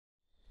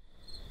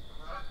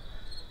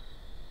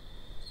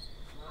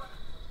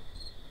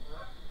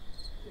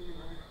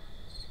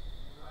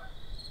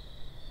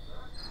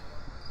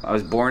I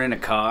was born in a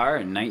car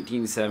in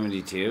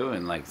 1972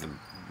 in like the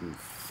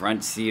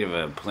front seat of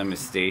a Plymouth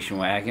Station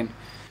Wagon.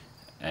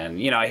 And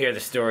you know, I hear the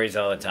stories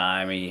all the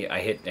time.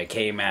 I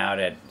came out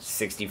at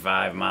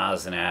 65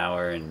 miles an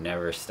hour and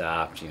never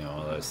stopped, you know,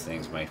 all those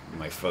things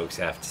my folks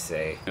have to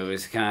say. It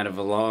was kind of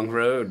a long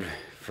road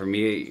for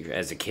me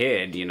as a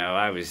kid. You know,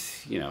 I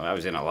was in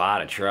a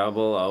lot of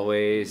trouble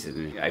always,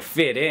 and I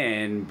fit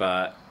in,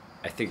 but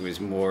I think it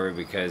was more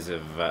because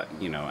of,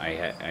 you know,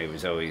 I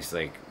was always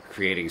like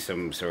creating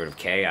some sort of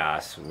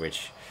chaos,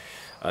 which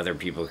other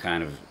people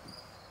kind of,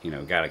 you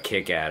know, got a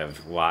kick out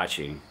of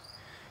watching,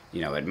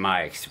 you know, at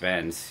my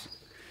expense.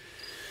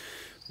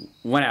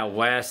 Went out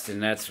west,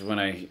 and that's when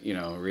I, you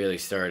know, really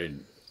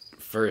started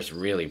first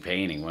really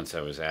painting once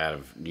I was out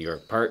of New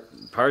York,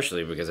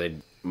 partially because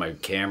my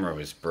camera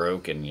was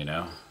broken, you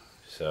know,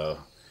 so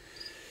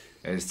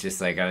it was just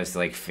like I was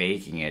like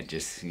faking it,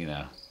 just, you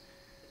know,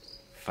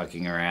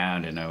 fucking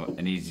around, and I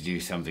needed to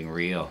do something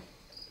real,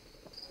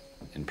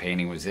 and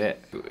painting was it.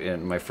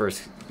 In my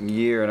first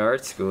year in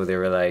art school, they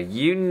were like,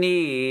 you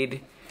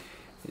need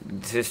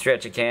to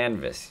stretch a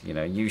canvas, you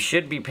know, you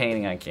should be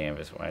painting on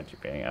canvas. Why aren't you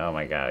painting? Oh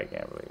my god, I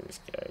can't believe this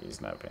guy, he's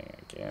not painting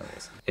on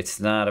canvas. It's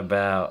not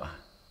about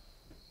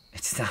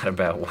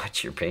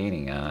what you're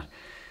painting on.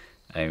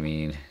 I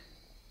mean,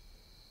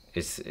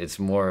 it's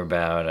more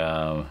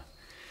about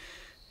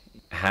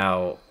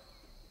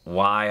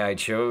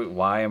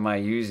why am I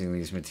using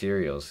these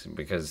materials?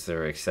 Because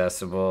they're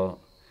accessible,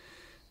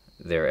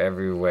 they're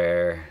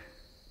everywhere,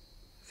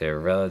 they're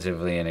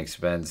relatively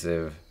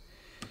inexpensive,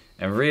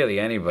 and really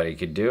anybody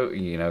could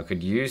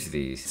could use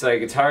these. It's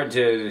like, it's hard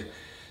to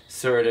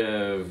sort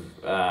of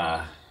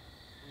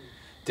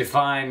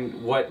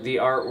define what the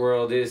art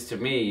world is to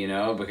me, you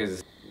know,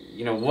 because,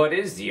 you know, what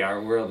is the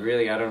art world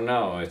really? I don't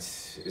know.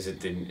 Is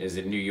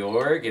it New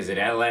York? Is it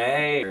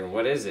LA? Or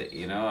what is it?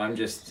 You know, I'm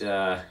just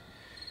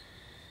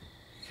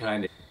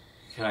kind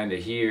of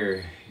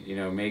here, you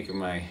know, making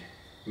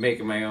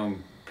my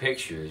own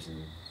pictures.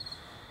 And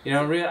you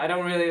know, I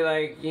don't really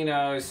like, you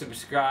know,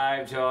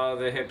 subscribe to all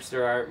the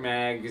hipster art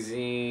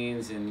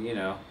magazines, and you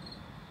know,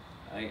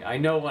 I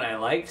know when I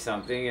like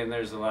something, and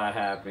there's a lot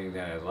happening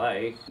that I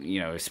like.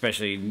 You know,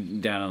 especially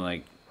down in,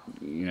 like,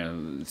 you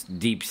know,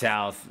 deep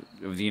south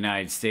of the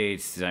United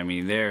States. I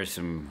mean, there's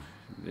some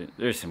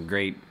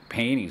great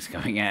paintings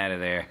coming out of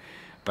there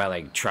by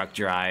like truck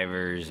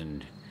drivers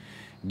and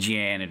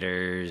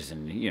janitors,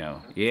 and you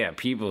know, yeah,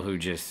 people who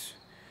just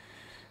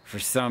for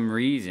some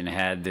reason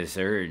had this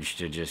urge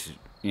to just,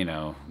 you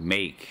know,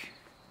 make.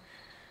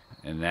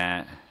 And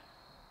that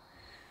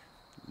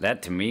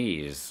to me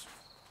is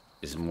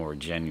more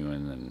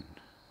genuine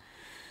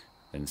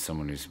than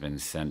someone who's been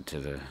sent to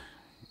the,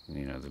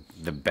 you know,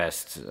 the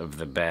best of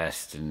the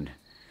best. And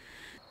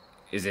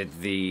is it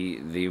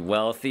the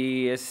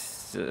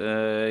wealthiest,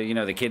 you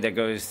know, the kid that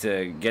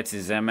gets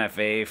his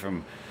MFA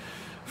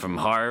from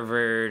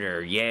Harvard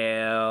or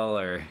Yale,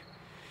 or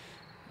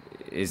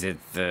is it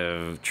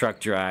the truck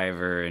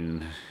driver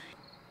in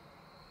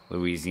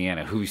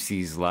Louisiana who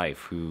sees life,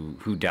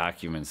 who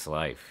documents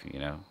life, you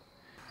know?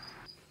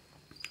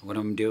 What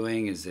I'm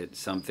doing, is it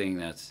something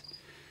that's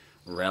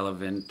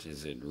relevant?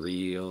 Is it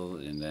real?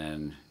 And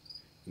then,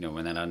 you know,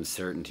 when that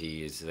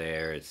uncertainty is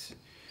there, it's,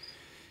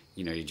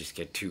 you know, you just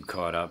get too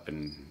caught up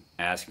in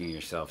asking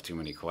yourself too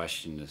many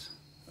questions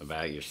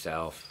about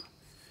yourself,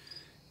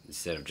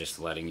 instead of just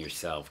letting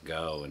yourself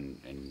go and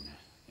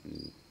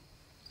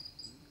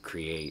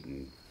create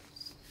and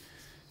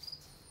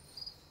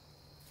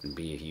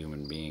be a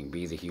human being,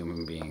 be the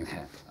human being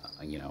that,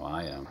 you know,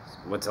 I am.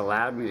 What's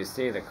allowed me to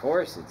stay the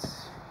course,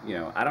 it's, you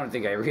know, I don't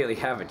think I really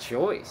have a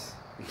choice,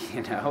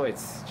 you know,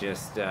 it's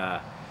just,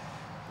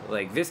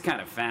 like, this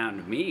kind of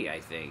found me, I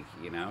think,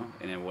 you know,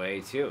 in a way,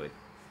 too.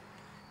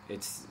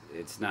 It's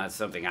not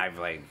something I've,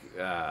 like,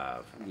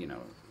 you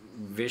know,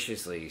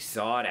 viciously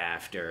sought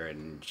after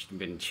and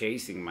been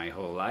chasing my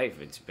whole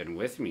life. It's been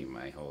with me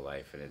my whole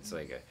life, and it's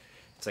like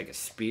a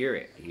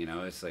spirit, you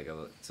know. It's like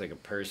a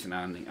person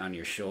on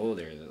your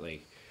shoulder that,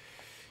 like,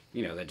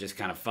 you know, that just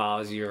kind of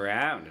follows you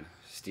around and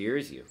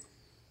steers you.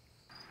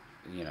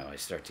 You know, I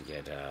start to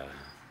get a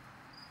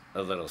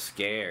little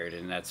scared,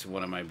 and that's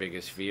one of my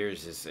biggest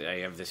fears. Is I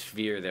have this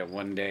fear that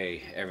one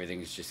day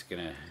everything's just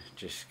gonna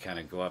kind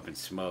of go up in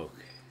smoke.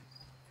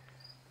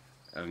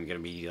 I'm gonna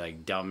be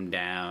like dumbed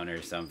down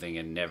or something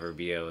and never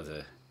be able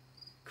to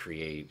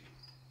create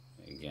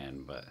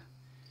again. But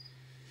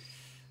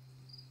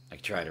I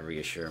try to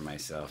reassure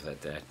myself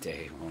that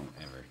day won't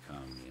ever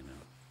come, you know.